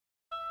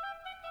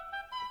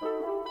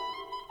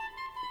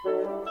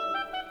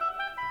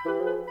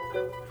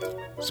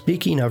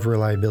Speaking of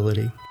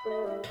reliability,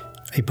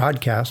 a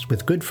podcast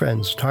with good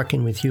friends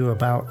talking with you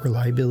about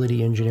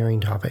reliability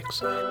engineering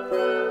topics.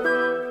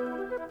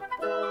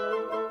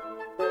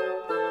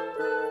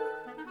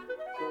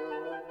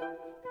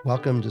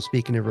 Welcome to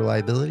Speaking of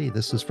Reliability.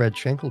 This is Fred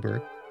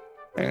Schenkelberg.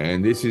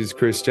 And this is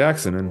Chris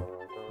Jackson. And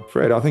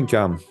Fred, I think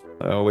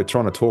we're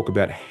trying to talk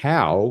about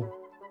how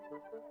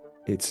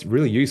it's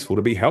really useful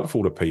to be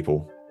helpful to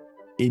people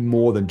in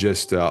more than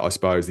just, I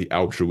suppose, the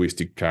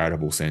altruistic,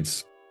 charitable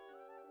sense.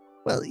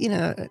 Well,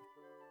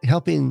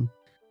 helping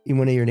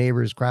one of your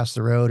neighbors cross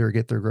the road or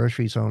get their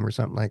groceries home or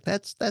something like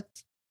that's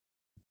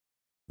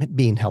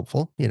being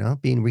helpful,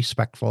 being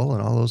respectful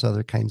and all those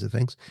other kinds of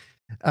things.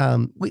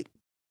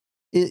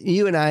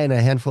 You and I and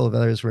a handful of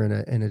others were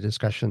in a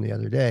discussion the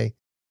other day,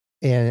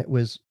 and it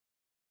was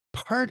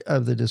part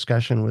of the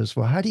discussion was,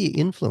 well, how do you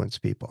influence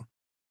people?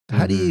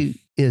 How do you,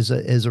 as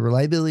a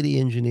reliability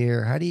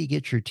engineer, how do you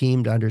get your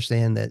team to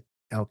understand that,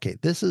 okay,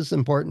 this is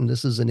important,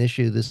 this is an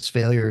issue, this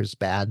failure is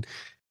bad,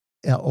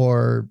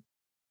 or,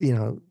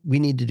 we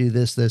need to do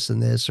this, this,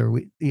 and this, or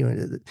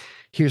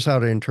here's how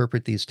to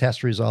interpret these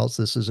test results.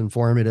 This is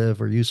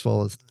informative or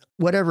useful,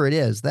 whatever it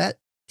is. That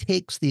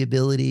takes the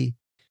ability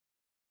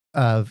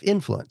of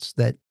influence,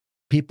 that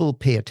people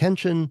pay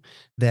attention,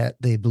 that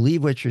they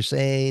believe what you're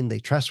saying, they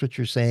trust what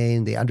you're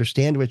saying, they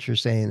understand what you're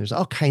saying. There's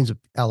all kinds of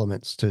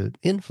elements to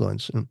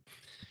influence. And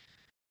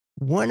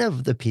one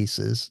of the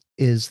pieces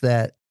is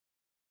that,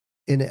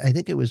 and I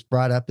think it was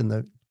brought up in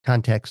the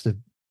context of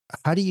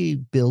how do you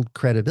build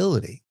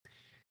credibility?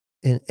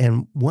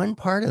 And one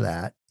part of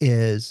that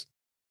is,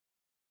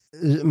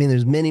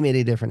 there's many,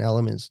 many different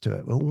elements to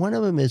it, but one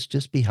of them is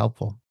just be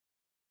helpful.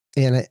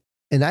 And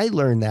I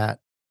learned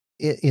that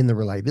in the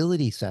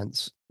reliability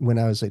sense, when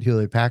I was at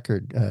Hewlett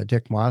Packard,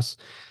 Dick Moss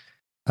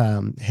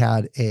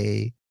had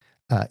a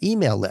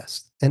email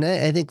list. And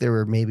I think there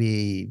were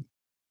maybe,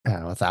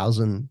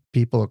 1,000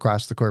 people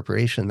across the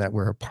corporation that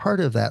were a part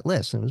of that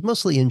list. And it was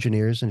mostly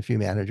engineers and a few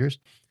managers.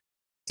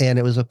 And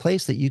it was a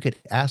place that you could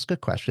ask a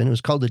question. It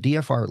was called the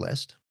DFR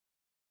list.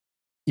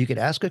 You could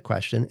ask a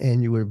question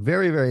and you were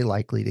very, very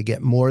likely to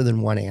get more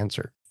than one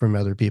answer from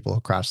other people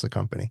across the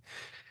company.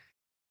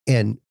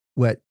 And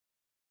what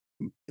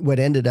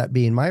ended up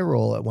being my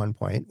role at one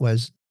point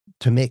was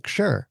to make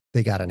sure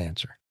they got an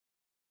answer.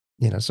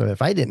 So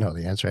if I didn't know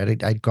the answer,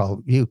 I'd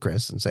call you,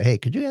 Chris, and say, hey,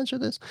 could you answer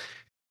this?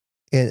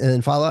 And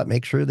then follow up,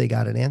 make sure they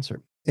got an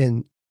answer.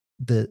 And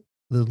the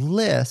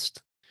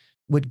list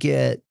would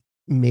get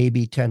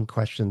maybe 10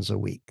 questions a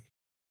week,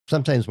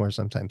 sometimes more,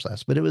 sometimes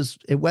less, but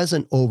it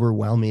wasn't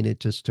overwhelming. It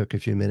just took a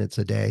few minutes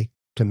a day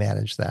to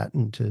manage that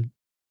and to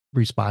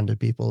respond to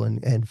people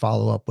and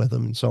follow up with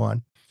them and so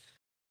on.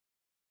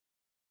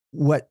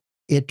 What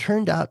it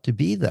turned out to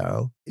be,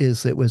 though,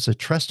 is it was a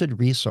trusted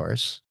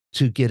resource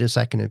to get a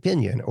second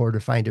opinion or to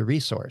find a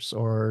resource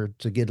or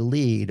to get a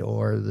lead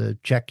or to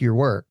check your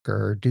work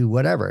or do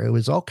whatever. It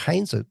was all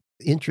kinds of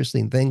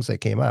interesting things that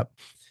came up.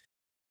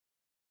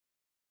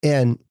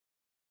 And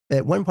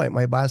at one point,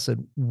 my boss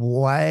said,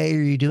 why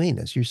are you doing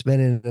this? You're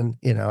spending,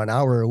 an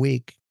hour a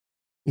week,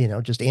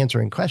 just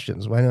answering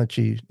questions. Why don't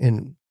you?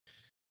 And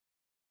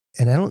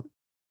I don't,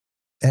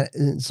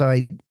 and so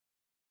I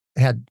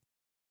had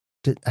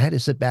to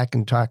sit back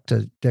and talk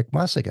to Dick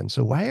Moss again.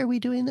 So why are we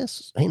doing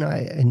this?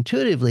 I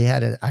intuitively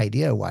had an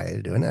idea why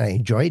I'm doing it. I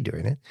enjoyed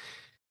doing it.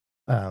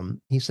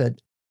 He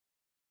said,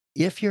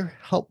 if you're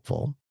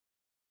helpful,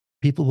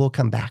 people will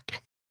come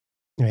back,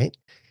 right?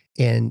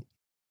 And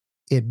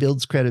it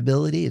builds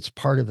credibility. It's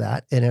part of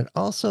that. And it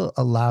also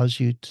allows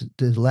you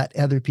to let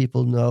other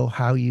people know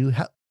how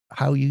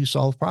you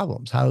solve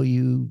problems, how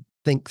you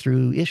think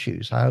through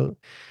issues, and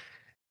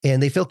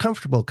they feel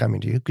comfortable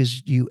coming to you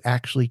because you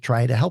actually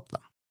try to help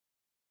them.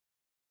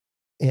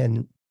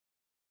 And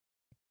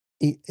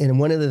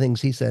one of the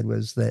things he said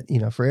was that,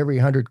 for every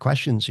 100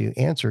 questions you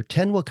answer,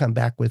 10 will come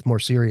back with more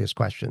serious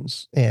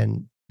questions,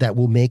 and that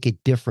will make a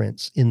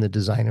difference in the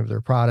design of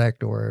their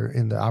product or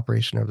in the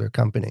operation of their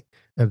company,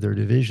 of their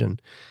division.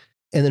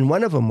 And then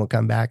one of them will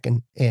come back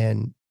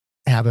and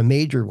have a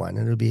major one,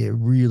 and it'll be a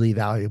really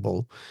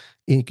valuable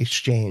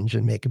exchange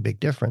and make a big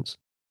difference.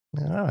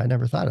 Oh, I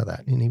never thought of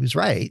that. And he was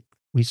right.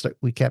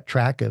 We kept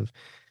track of,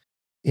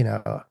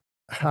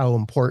 how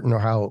important or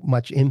how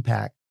much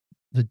impact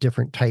the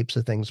different types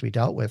of things we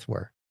dealt with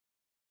were.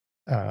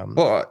 In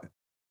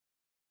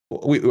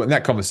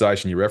that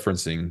conversation you're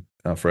referencing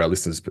for our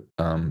listeners'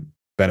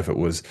 benefit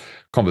was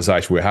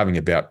conversation we're having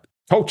about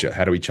culture.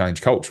 How do we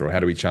change culture, or how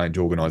do we change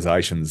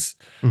organizations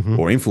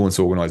or influence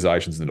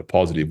organizations in a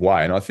positive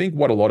way? And I think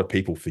what a lot of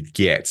people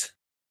forget,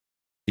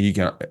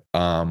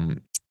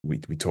 we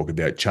talk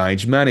about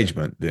change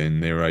management.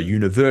 Then there are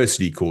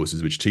university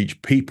courses which teach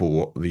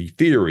people the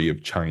theory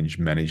of change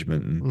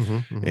management.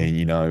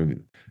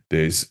 And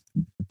there's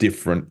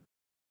different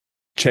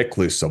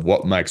checklists of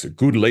what makes a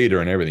good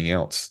leader and everything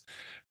else.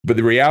 But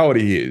the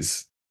reality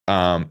is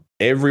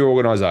every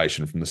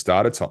organization from the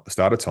start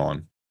of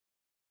time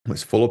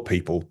was full of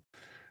people.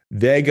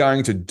 They're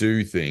going to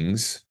do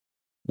things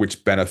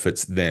which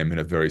benefits them in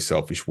a very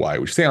selfish way,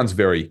 which sounds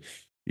very,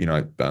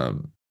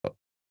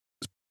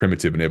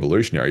 primitive and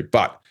evolutionary,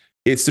 but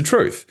it's the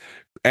truth.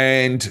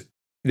 And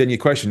then your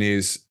question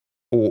is,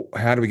 or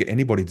how do we get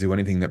anybody to do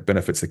anything that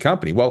benefits the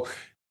company? Well,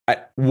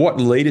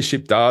 what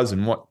leadership does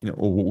and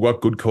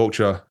what good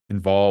culture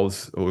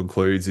involves or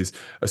includes is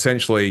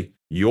essentially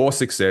your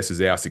success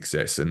is our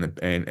success, and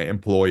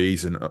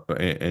employees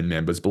and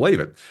members believe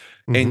it.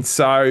 Mm-hmm. And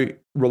so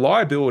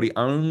reliability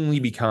only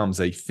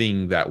becomes a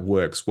thing that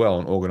works well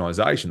in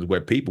organizations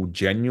where people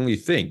genuinely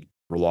think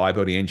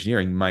reliability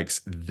engineering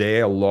makes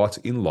their lot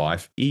in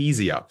life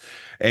easier.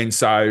 And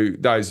so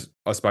those,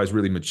 I suppose,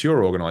 really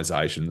mature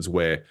organizations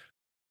where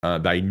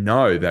they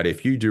know that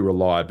if you do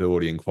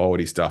reliability and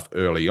quality stuff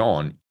early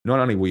on, not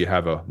only will you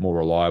have a more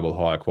reliable,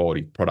 higher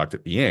quality product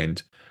at the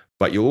end,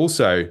 but you'll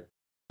also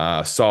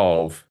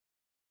solve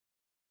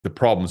the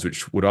problems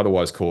which would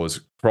otherwise cause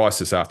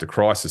crisis after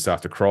crisis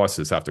after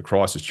crisis after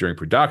crisis during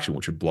production,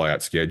 which would blow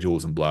out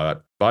schedules and blow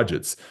out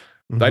budgets.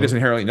 Mm-hmm. They just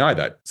inherently know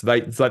that. So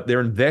it's like they're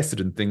invested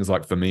in things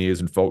like FMEAs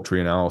and fault tree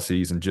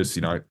analyses and just,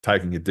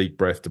 taking a deep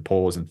breath to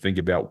pause and think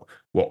about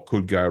what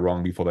could go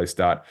wrong before they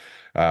start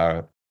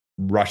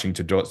rushing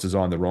to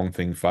design the wrong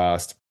thing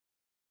fast.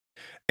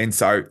 And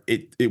so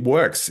it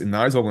works in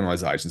those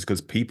organizations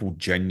because people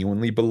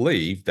genuinely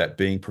believe that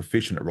being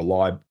proficient at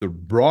the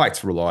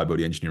right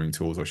reliability engineering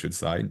tools, I should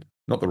say,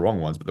 not the wrong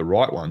ones, but the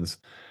right ones,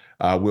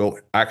 will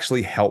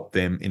actually help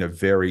them in a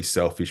very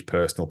selfish,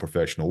 personal,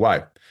 professional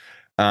way.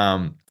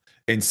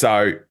 And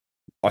so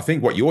I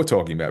think what you're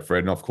talking about, Fred,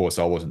 and of course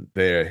I wasn't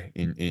there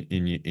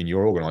in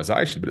your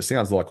organization, but it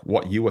sounds like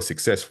what you were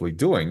successfully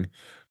doing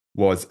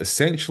was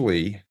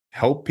essentially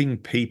helping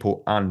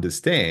people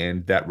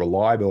understand that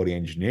reliability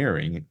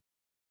engineering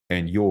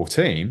and your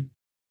team,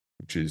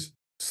 which is,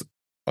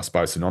 I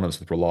suppose, synonymous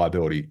with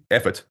reliability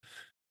effort,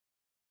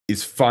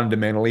 is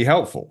fundamentally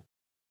helpful.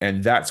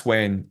 And that's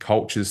when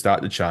cultures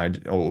start to change,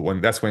 or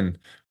that's when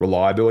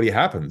reliability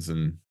happens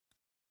and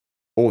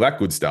all that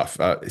good stuff.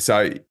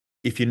 So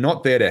if you're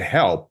not there to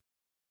help,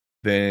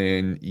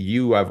 then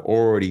you have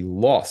already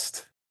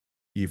lost.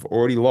 You've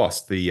already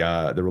lost the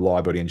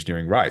reliability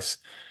engineering race.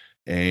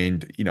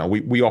 And,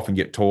 we often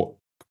get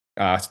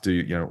asked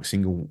to do,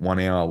 single 1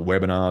 hour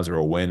webinars or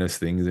awareness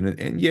things.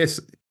 And yes,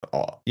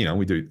 I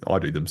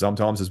do them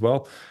sometimes as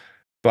well.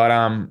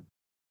 But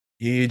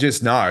you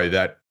just know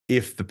that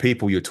if the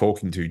people you're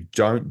talking to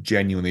don't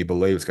genuinely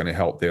believe it's going to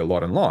help their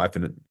lot in life,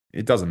 and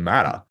it doesn't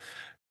matter.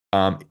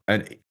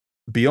 And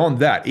beyond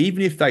that,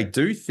 even if they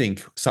do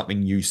think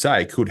something you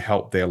say could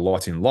help their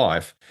lot in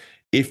life,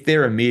 if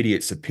their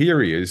immediate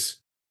superiors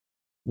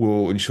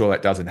will ensure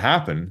that doesn't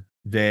happen,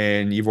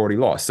 then you've already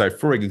lost. So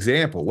for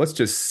example, let's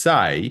just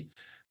say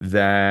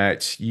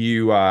that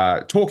you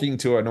are talking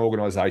to an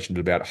organization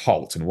about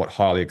HALT and what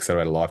highly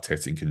accelerated live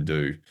testing can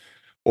do,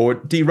 or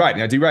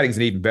derating. Now, derating is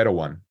an even better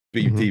one,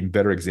 even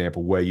better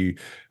example where the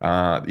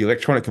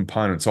electronic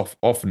components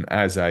often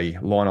as a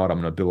line item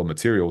in a bill of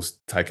materials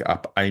take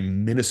up a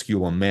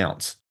minuscule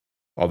amount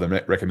of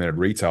the recommended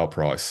retail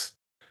price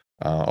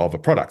of a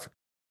product.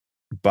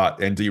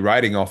 And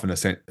derating often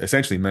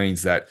essentially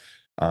means that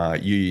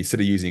you, instead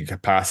of using a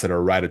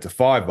capacitor rated to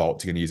 5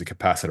 volts, you're going to use a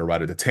capacitor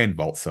rated to 10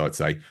 volts. So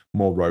it's a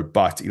more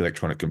robust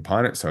electronic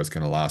component, so it's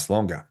going to last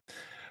longer.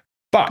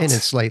 And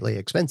it's slightly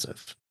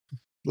expensive.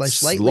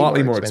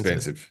 Slightly more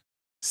expensive.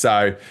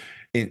 So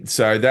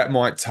that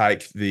might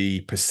take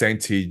the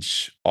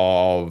percentage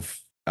of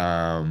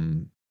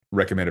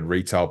recommended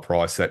retail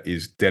price that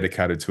is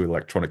dedicated to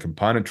electronic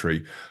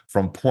componentry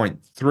from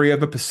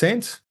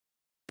 0.3%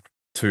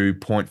 to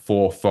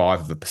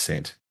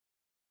 0.45%,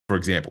 for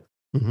example.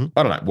 Mm-hmm.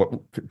 I don't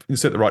know you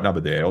set the right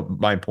number there. The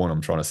main point I'm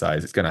trying to say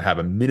is it's going to have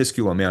a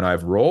minuscule amount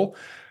overall,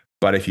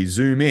 but if you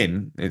zoom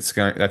in,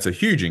 that's a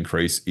huge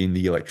increase in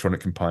the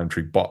electronic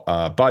componentry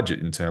budget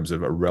in terms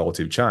of a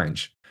relative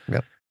change.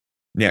 Yep.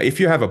 Now,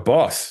 if you have a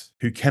boss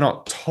who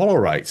cannot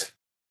tolerate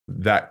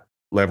that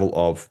level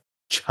of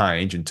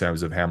change in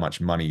terms of how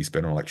much money you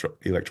spend on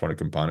electronic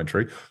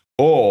componentry,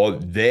 or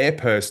their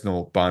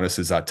personal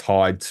bonuses are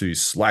tied to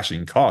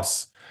slashing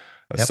costs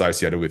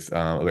associated with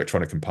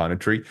electronic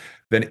componentry,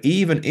 then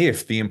even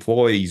if the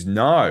employees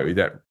know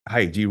that,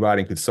 hey,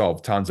 derating could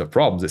solve tons of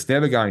problems, it's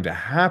never going to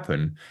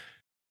happen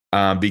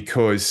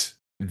because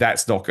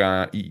that's not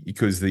going,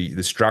 because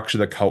the structure,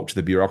 the culture,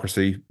 the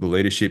bureaucracy, the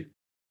leadership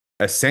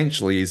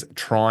essentially is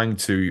trying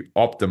to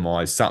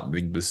optimize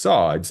something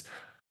besides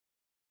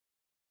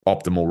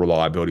optimal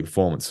reliability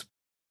performance.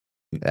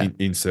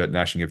 Insert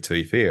gnashing of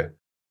teeth here.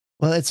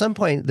 Well, at some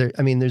point,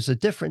 there's a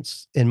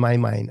difference in my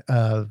mind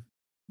of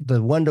the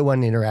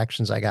one-to-one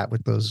interactions I got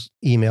with those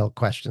email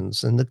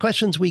questions, and the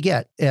questions we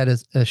get at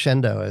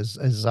Ashendo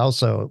is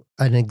also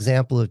an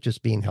example of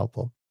just being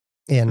helpful.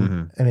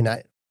 And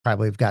I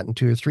probably have gotten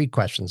 2 or 3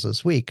 questions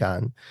this week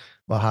on,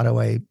 well, how do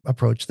I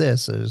approach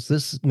this? Does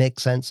this make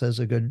sense as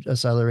a good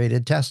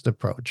accelerated test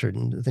approach, or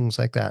things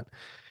like that?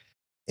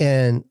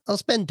 And I'll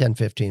spend 10,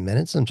 15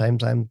 minutes.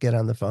 Sometimes I get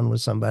on the phone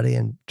with somebody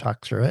and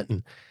talk through it.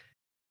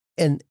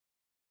 And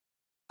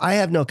I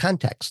have no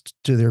context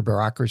to their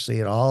bureaucracy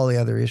and all the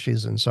other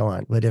issues and so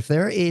on. But if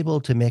they're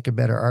able to make a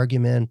better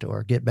argument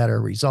or get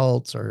better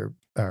results or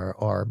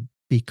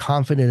be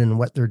confident in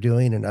what they're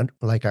doing, and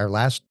like our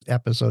last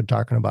episode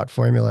talking about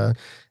formula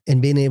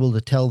and being able to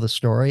tell the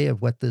story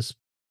of what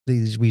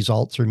these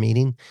results are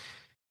meaning,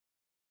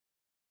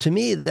 to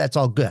me, that's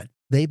all good.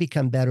 They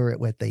become better at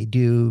what they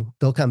do.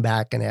 They'll come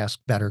back and ask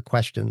better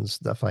questions,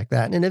 stuff like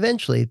that. And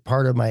eventually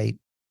part of my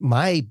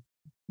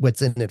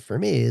what's in it for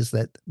me is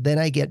that then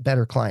I get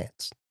better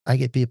clients. I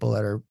get people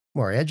that are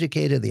more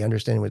educated. They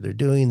understand what they're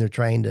doing. They're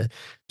trying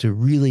to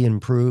really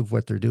improve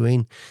what they're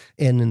doing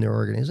and in their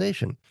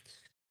organization.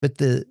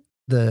 But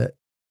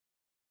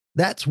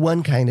that's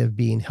one kind of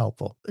being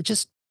helpful.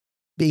 Just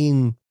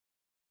being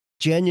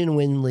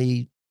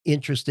genuinely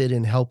interested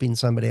in helping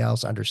somebody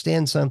else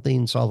understand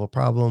something, solve a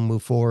problem,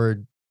 move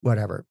forward,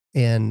 whatever.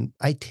 And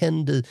I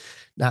tend to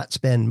not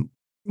spend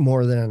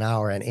more than an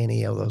hour on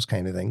any of those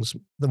kind of things.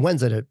 The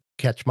ones that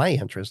catch my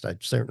interest,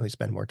 I'd certainly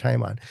spend more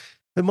time on.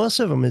 But most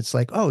of them, it's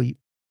like, oh,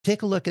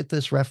 take a look at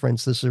this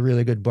reference. This is a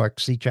really good book.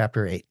 See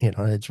chapter 8.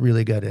 It's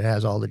really good. It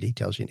has all the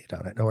details you need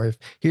on it. Or if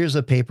here's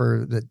a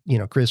paper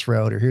that, Chris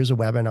wrote, or here's a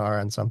webinar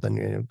on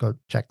something, go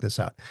check this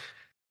out.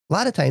 A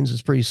lot of times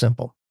it's pretty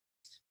simple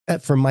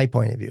from my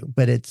point of view,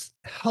 but it's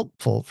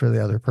helpful for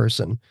the other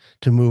person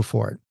to move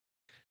forward.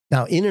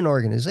 Now, in an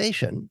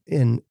organization,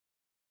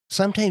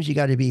 sometimes you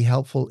got to be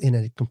helpful in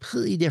a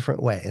completely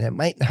different way, and it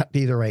might not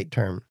be the right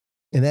term.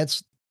 And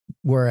that's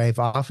where I've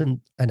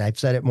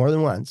said it more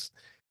than once,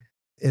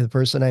 the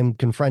person I'm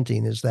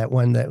confronting is that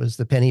one that was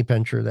the penny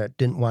pincher that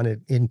didn't want to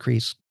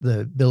increase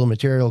the bill of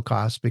material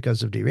costs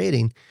because of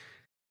derating.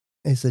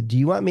 I said, do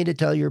you want me to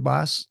tell your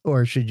boss,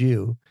 or should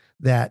you,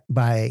 that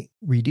by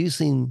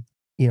reducing,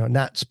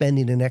 not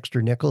spending an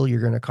extra nickel, you're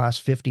going to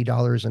cost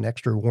 $50 an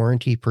extra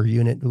warranty per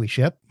unit we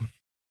ship?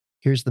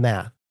 Here's the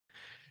math.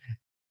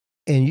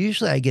 And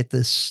usually I get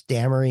this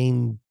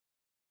stammering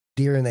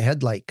deer in the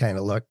headlight kind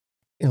of look,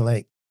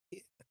 like,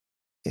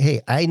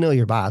 hey, I know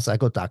your boss. I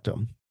go talk to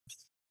him.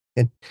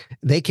 And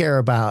they care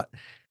about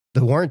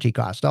the warranty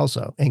cost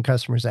also and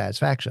customer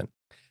satisfaction.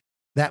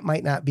 That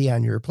might not be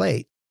on your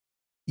plate,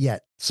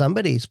 yet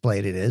somebody's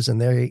plate it is, and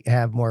they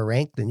have more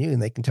rank than you,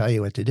 and they can tell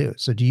you what to do.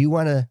 So do you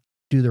want to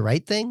do the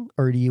right thing,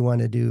 or do you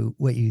want to do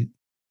what you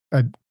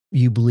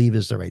believe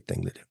is the right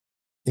thing to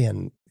do?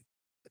 And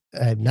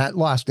I've not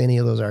lost any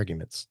of those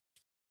arguments.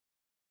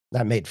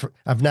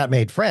 I've not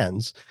made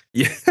friends.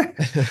 Yeah,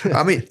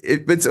 I mean,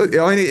 it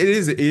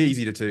is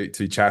easy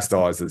to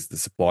chastise the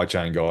supply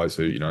chain guys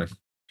who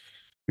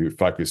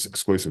focus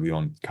exclusively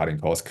on cutting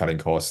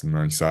costs, and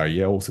they say,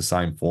 yeah, well, it's the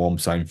same form,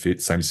 same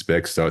fit, same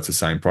specs, so it's the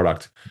same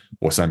product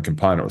or same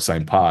component or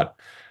same part.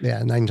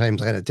 Yeah, 9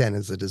 times out of 10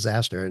 is a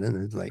disaster, and then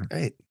it's like,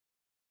 right.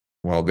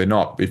 Well, they're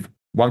not. If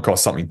one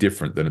costs something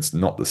different, then it's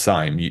not the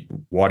same.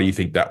 Why do you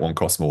think that one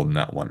costs more than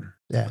that one?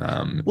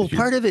 Yeah. Well,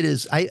 part of it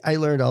is I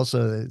learned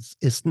also that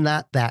it's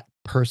not that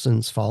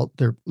person's fault.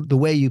 The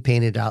way you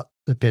painted out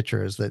the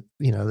picture is that,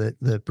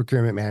 the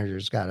procurement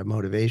manager's got a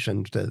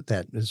motivation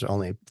that is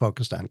only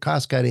focused on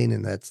cost cutting,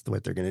 and that's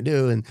what they're going to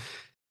do. And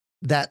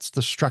that's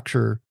the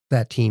structure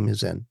that team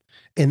is in.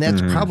 And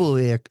that's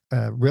probably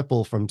a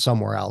ripple from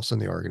somewhere else in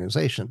the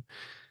organization.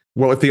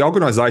 Well, if the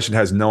organization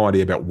has no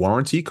idea about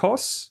warranty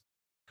costs,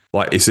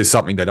 like, is there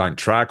something they don't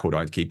track or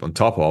don't keep on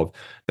top of?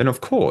 Then,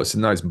 of course,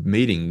 in those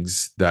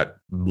meetings that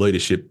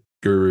leadership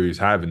gurus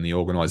have in the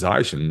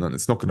organization, then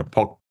it's not going to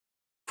crop up.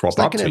 It's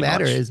not going to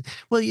matter.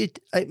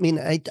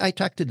 I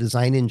talk to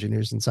design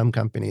engineers in some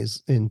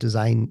companies, in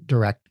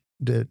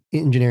the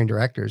engineering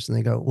directors, and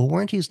they go, well,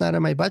 warranty is not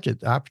on my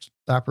budget. The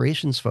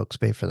operations folks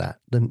pay for that.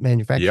 The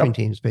manufacturing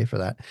teams pay for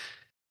that.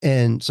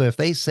 And so if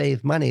they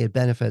save money, it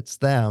benefits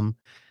them.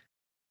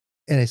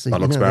 And I said,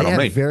 they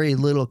have very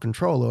little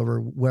control over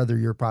whether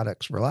your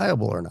product's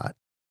reliable or not.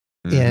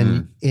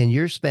 And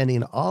you're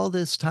spending all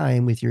this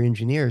time with your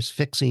engineers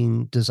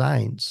fixing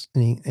designs,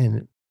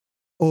 and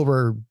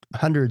over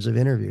hundreds of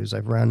interviews,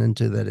 I've run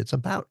into that it's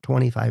about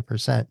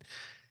 25%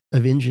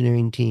 of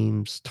engineering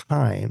teams'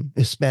 time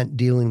is spent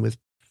dealing with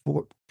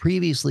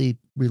previously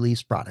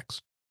released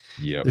products.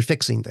 Yeah, they're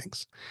fixing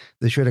things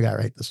they should have got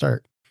right at the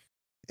start.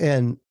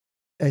 And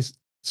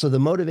so the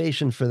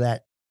motivation for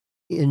that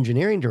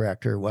engineering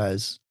director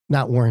was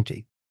not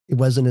warranty. It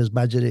wasn't his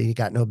budget. He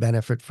got no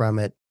benefit from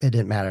it. It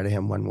didn't matter to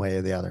him one way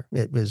or the other.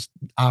 It was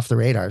off the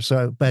radar.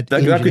 So, but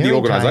that could be the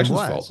organization's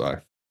fault, though.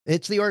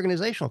 It's the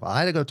organizational fault. I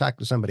had to go talk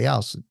to somebody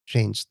else,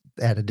 change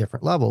at a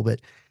different level, but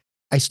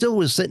I still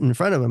was sitting in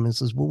front of him and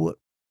says, well,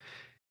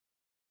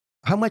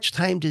 how much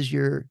time does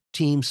your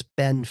team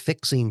spend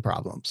fixing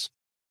problems?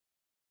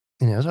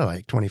 And it was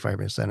like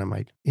 25% of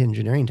my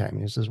engineering time.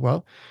 And he says,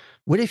 well,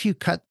 what if you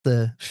cut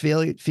the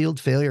field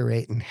failure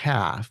rate in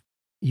half?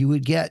 You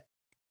would get,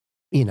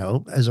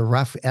 as a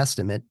rough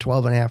estimate,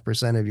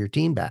 12.5% of your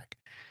team back.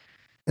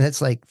 And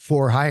that's like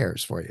 4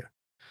 hires for you.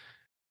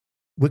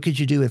 What could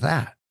you do with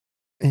that?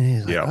 And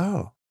he's like,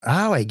 oh,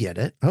 I get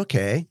it.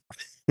 Okay.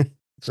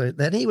 So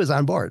then he was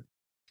on board.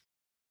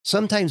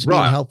 Sometimes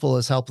being helpful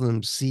is helping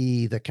them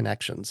see the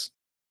connections.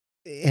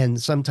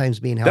 And sometimes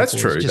being That's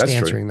helpful is true. just That's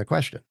true. answering the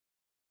question.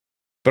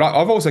 But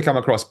I've also come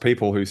across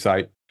people who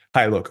say,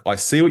 hey, look, I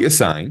see what you're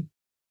saying.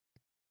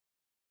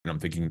 And I'm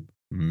thinking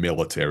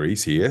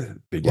militaries here,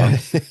 big one.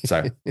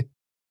 So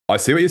I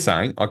see what you're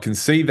saying. I can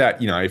see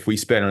that, if we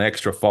spend an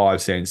extra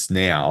 5 cents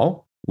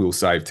now, we'll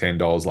save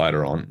 $10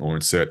 later on, or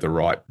insert the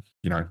right,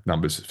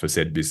 numbers for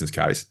said business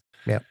case.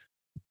 Yeah.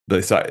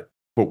 They say,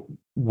 but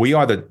we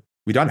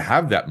don't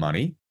have that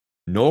money,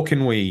 nor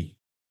can we.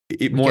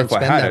 We can't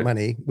spend that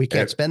money. We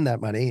can't spend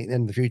that money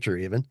in the future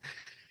even.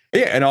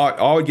 Yeah, and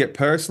I would get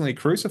personally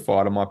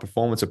crucified on my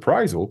performance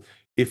appraisal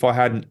if I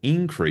had an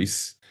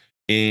increase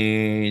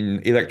in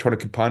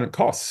electronic component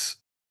costs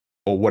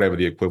or whatever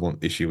the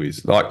equivalent issue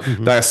is. Like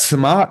they're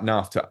smart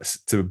enough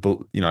to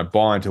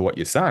buy into what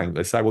you're saying.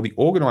 They say, well, the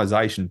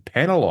organization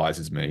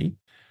penalizes me,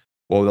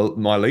 or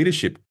my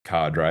leadership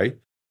cadre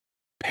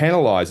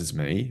penalizes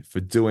me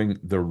for doing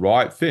the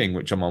right thing,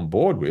 which I'm on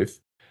board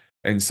with.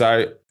 And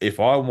so if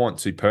I want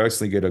to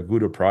personally get a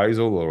good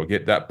appraisal or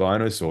get that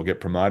bonus or get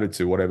promoted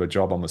to whatever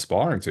job I'm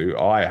aspiring to,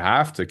 I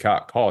have to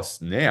cut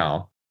costs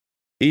now,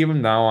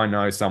 even though I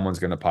know someone's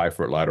going to pay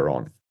for it later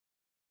on.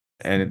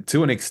 And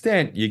to an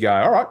extent, you go,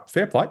 all right,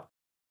 fair play.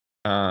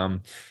 Yeah,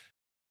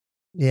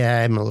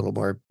 I'm a little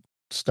more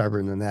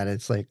stubborn than that.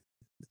 It's like,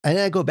 and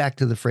I go back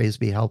to the phrase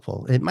be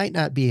helpful. It might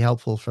not be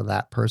helpful for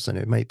that person.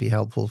 It might be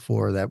helpful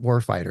for that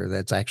warfighter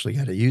that's actually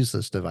got to use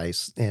this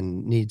device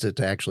and needs it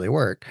to actually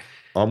work.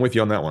 I'm with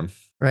you on that one.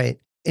 Right.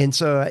 And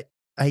so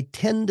I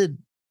tend to,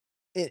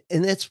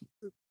 and that's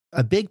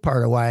a big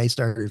part of why I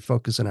started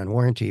focusing on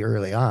warranty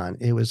early on.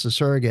 It was a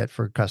surrogate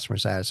for customer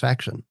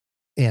satisfaction,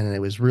 and it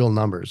was real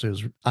numbers. It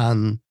was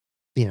on,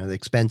 the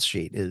expense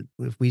sheet.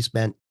 If we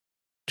spent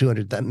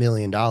 $200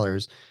 million,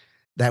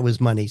 that was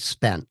money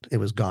spent. It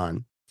was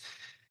gone.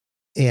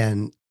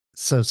 And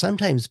so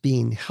sometimes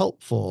being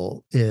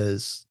helpful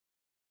is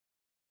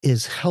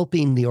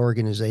helping the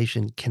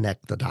organization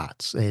connect the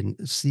dots and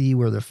see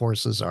where the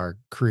forces are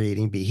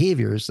creating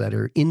behaviors that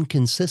are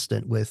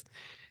inconsistent with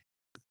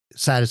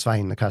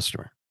satisfying the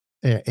customer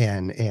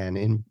and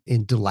in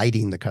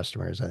delighting the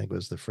customers, I think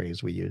was the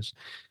phrase we used.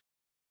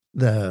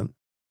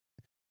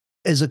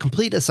 As a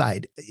complete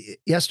aside,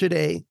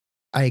 yesterday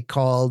I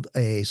called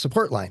a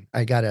support line.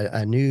 I got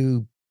a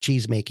new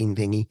cheese making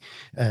thingy,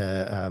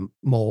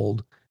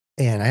 mold,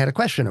 and I had a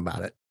question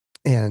about it.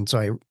 And so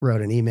I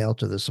wrote an email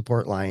to the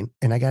support line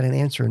and I got an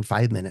answer in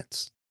 5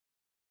 minutes.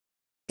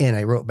 And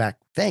I wrote back,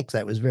 thanks,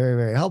 that was very,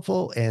 very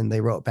helpful. And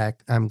they wrote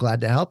back, I'm glad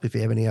to help if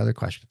you have any other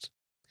questions.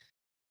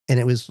 And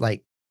it was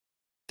like,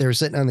 they were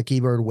sitting on the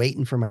keyboard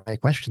waiting for my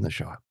question to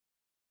show up.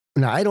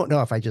 Now, I don't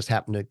know if I just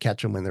happened to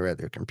catch them when they were at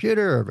their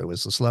computer or if it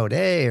was a slow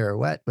day or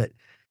what, but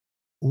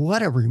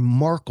what a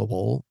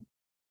remarkable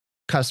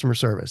customer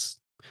service.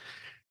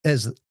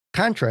 As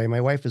contrary,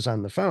 my wife is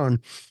on the phone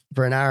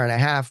for an hour and a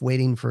half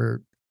waiting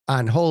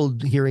on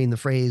hold, hearing the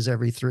phrase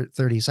every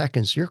 30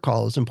 seconds, your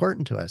call is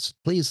important to us.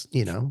 Please,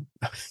 it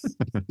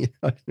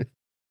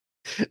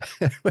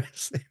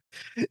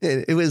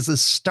was a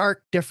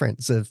stark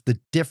difference of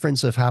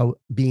how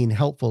being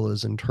helpful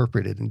is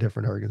interpreted in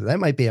different organizations. That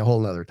might be a whole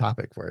nother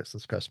topic for us,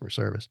 this customer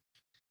service.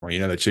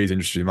 Well, the cheese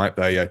industry, mate,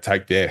 they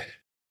take their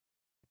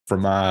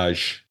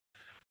fromage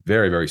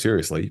very, very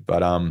seriously.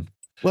 But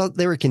well,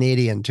 they were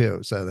Canadian too,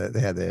 so that they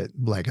had the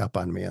leg up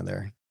on me on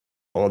there.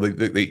 Well,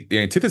 the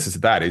antithesis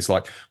of that is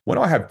like when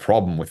I have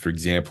problem with, for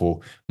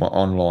example, my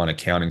online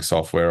accounting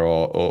software,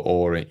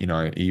 or I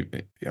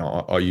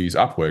use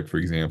Upwork, for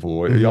example,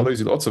 or I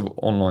use lots of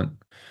online,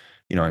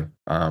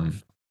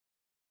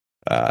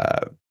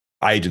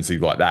 agencies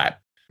like that.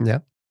 Yeah.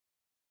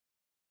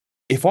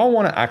 If I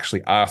want to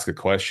actually ask a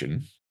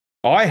question,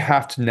 I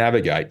have to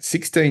navigate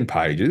 16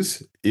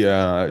 pages,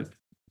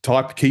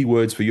 type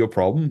keywords for your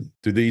problem.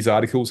 Do these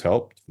articles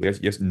help?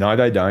 Yes, no,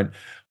 they don't.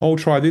 I'll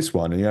try this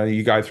one. And,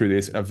 you go through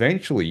this. And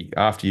eventually,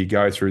 after you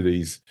go through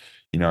these,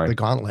 the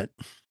gauntlet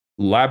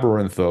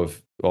labyrinth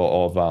of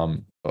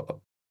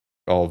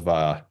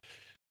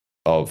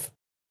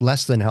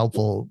less than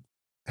helpful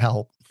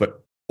help,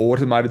 but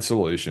automated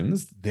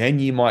solutions, then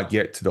you might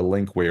get to the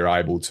link where you're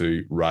able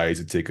to raise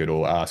a ticket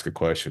or ask a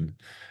question.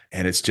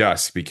 And it's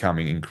just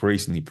becoming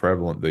increasingly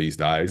prevalent these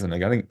days. And I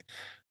think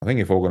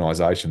if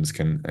organizations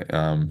can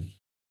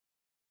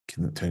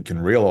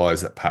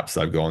realize that perhaps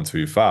they've gone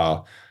too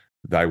far,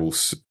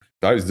 those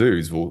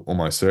dudes will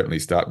almost certainly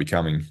start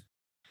becoming,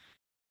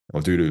 or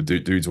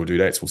dudes or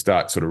dudettes will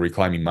start sort of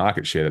reclaiming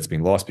market share that's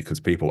been lost because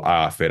people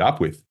are fed up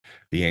with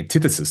the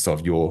antithesis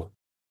of your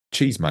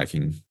cheese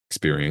making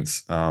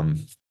experience.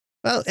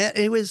 Well,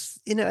 it was,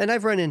 and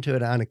I've run into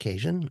it on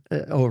occasion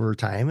over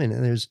time, and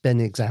there's been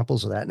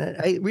examples of that. And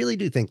I really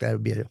do think that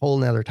would be a whole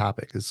nother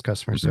topic, is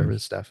customer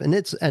service stuff.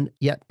 And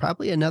yet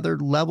probably another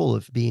level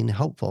of being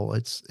helpful.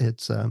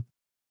 It's a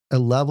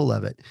level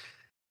of it.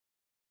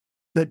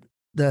 But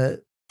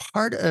the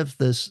part of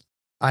this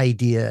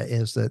idea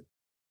is that,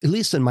 at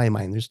least in my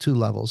mind, there's two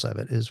levels of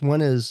it.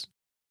 One is,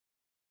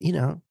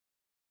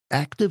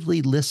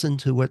 actively listen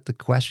to what the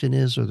question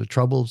is or the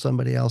trouble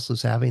somebody else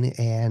is having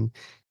and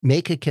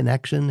make a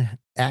connection,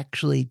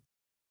 actually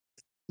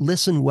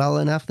listen well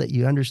enough that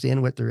you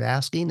understand what they're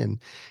asking and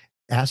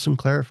ask some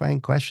clarifying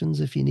questions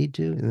if you need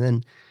to, and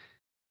then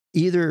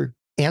either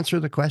answer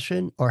the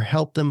question or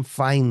help them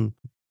find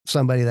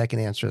somebody that can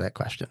answer that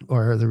question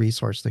or the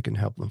resource that can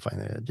help them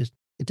find it.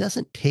 It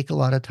doesn't take a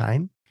lot of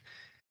time,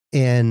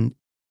 and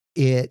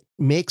it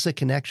makes a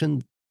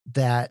connection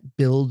that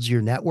builds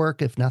your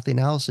network. If nothing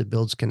else, it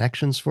builds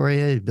connections for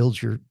you. It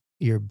builds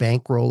your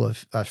bankroll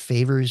of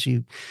favors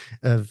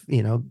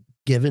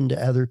given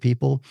to other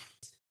people.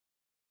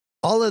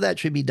 All of that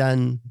should be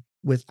done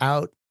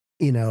without,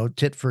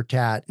 tit for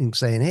tat and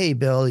saying, hey,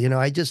 Bill,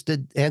 I just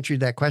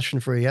answered that question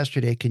for you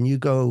yesterday. Can you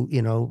go,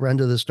 run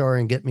to the store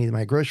and get me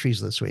my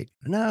groceries this week?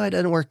 No, it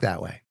doesn't work that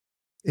way.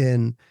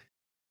 And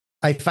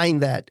I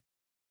find that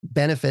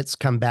benefits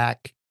come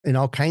back in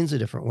all kinds of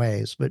different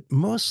ways, but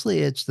mostly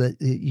it's that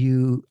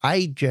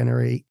I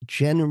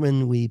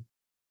genuinely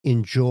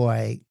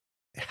enjoy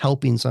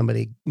helping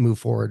somebody move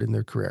forward in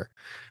their career,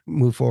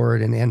 move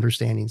forward in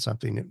understanding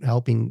something,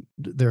 helping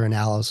their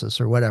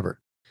analysis or whatever.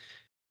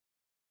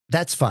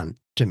 That's fun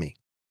to me.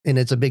 And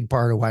it's a big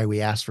part of why we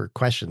ask for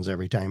questions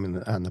every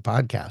time on the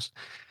podcast.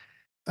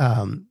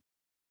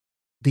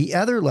 The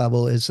other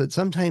level is that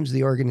sometimes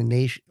the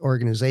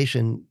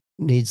organization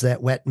needs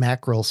that wet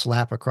mackerel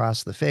slap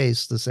across the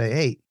face to say,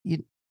 hey,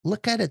 you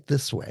look at it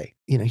this way.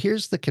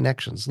 Here's the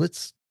connections.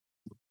 Let's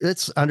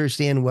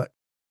understand what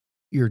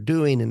you're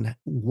doing and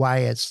why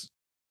it's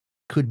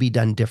could be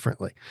done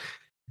differently.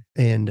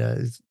 And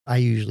I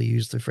usually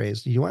use the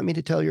phrase, do you want me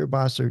to tell your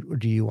boss or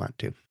do you want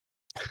to?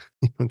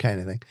 Kind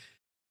of thing.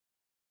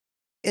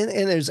 And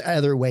there's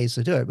other ways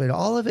to do it, but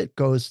all of it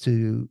goes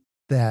to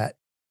that,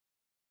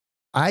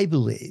 I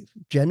believe,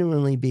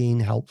 genuinely being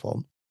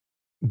helpful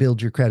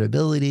builds your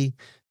credibility.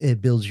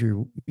 It builds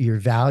your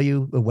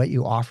value of what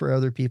you offer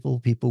other people.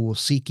 People will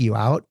seek you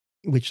out,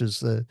 which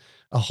is a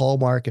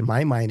hallmark in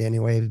my mind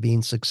anyway of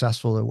being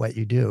successful at what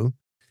you do.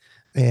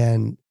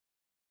 And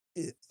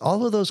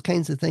all of those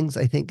kinds of things,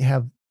 I think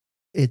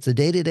it's a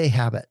day-to-day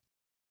habit.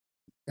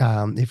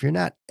 If you're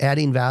not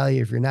adding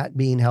value, if you're not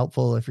being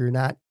helpful, if you're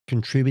not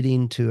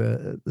contributing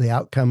to the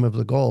outcome of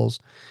the goals,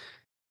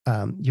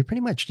 you're pretty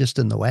much just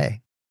in the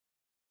way.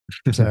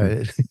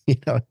 So,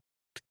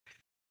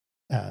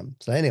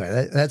 so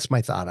anyway, that's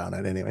my thought on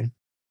it anyway.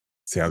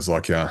 Sounds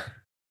like, it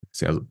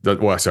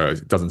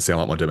doesn't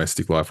sound like my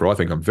domestic life, right? I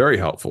think I'm very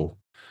helpful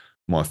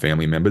my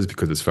family members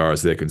because as far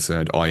as they're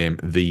concerned, I am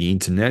the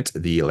internet,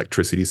 the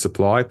electricity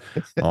supply.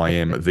 I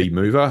am the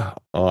mover.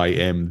 I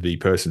am the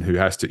person who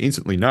has to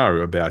instantly know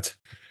about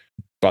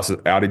bus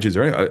outages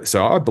or anything.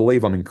 So I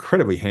believe I'm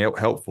incredibly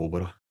helpful,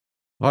 but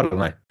I don't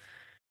know.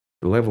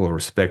 The level of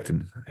respect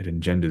it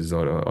engenders,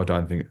 I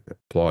don't think it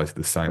applies to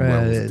the same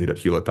level as it did at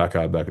Hewlett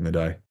Packard back in the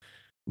day.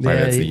 Maybe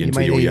that's the yin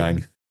to your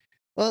yang.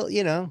 Well,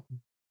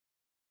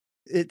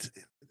 it's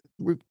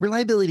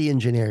reliability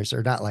engineers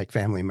are not like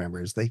family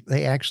members.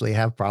 They actually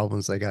have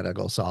problems they got to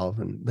go solve,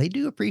 and they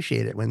do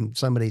appreciate it when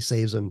somebody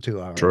saves them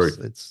 2 hours. True.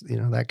 It's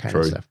that kind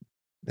of stuff,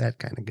 that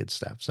kind of good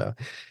stuff. So,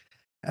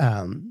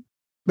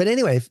 but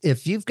anyway,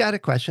 if you've got a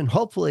question,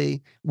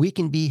 hopefully we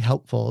can be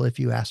helpful if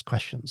you ask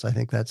questions. I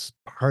think that's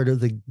part of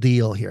the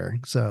deal here.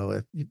 So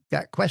if you've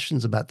got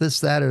questions about this,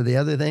 that, or the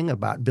other thing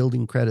about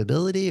building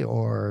credibility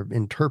or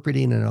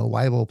interpreting an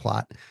arrival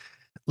plot,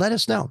 let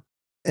us know.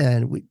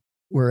 And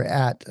we're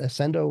at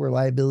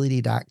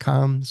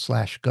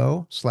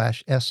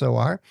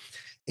accendoreliability.com/go/SOR.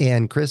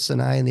 And Chris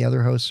and I and the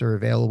other hosts are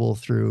available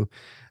through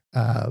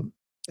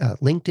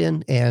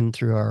LinkedIn and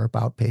through our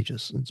About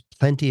pages. There's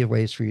plenty of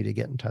ways for you to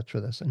get in touch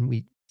with us. And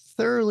we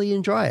thoroughly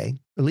enjoy,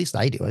 at least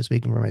I do, I'm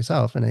speaking for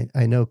myself. And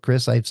I know,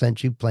 Chris, I've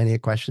sent you plenty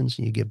of questions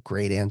and you give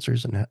great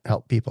answers and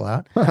help people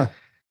out.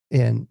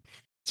 And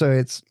so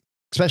it's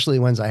especially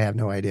ones I have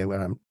no idea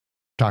what I'm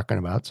talking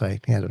about. So I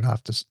hand it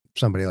off to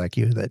somebody like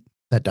you that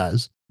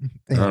does.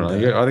 And, I don't know.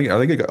 Yeah, I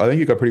think you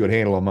got a pretty good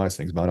handle on most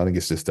things, man. I think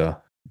it's just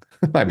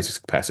maybe it's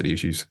just capacity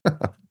issues.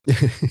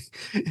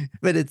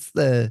 But it's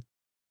but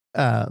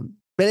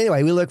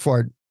anyway, we look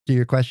forward to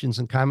your questions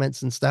and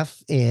comments and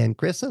stuff. And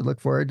Chris, I look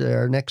forward to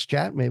our next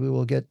chat. Maybe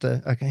we'll get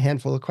a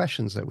handful of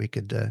questions that we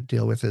could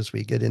deal with as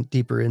we get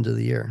deeper into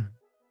the year.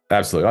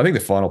 Absolutely. I think the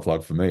final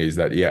plug for me is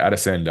that, at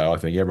Accendo, I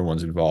think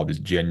everyone's involved is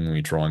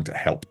genuinely trying to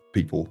help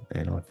people.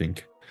 And I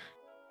think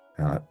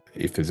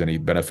if there's any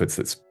benefits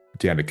that's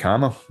down to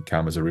karma.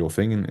 Karma's a real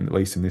thing, at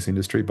least in this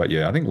industry. But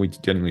I think we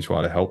genuinely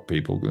try to help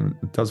people, and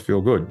it does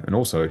feel good, and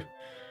also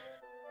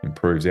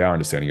improves our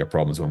understanding of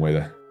problems when we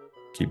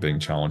keep being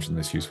challenged in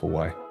this useful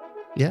way.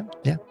 Yeah.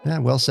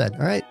 Well said.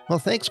 All right. Well,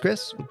 thanks,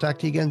 Chris. We'll talk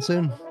to you again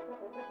soon.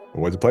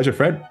 Always a pleasure,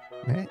 Fred.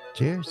 All right.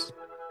 Cheers.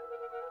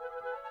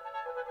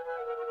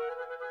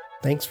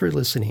 Thanks for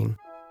listening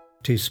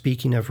to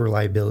Speaking of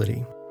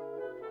Reliability.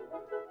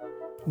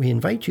 We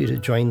invite you to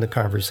join the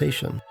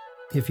conversation.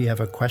 If you have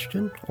a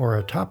question or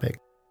a topic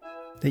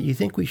that you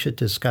think we should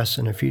discuss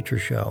in a future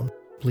show,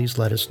 please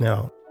let us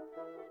know.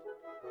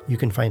 You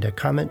can find a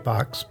comment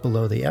box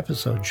below the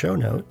episode show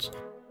notes,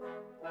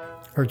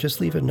 or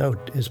just leave a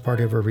note as part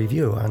of a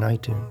review on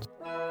iTunes.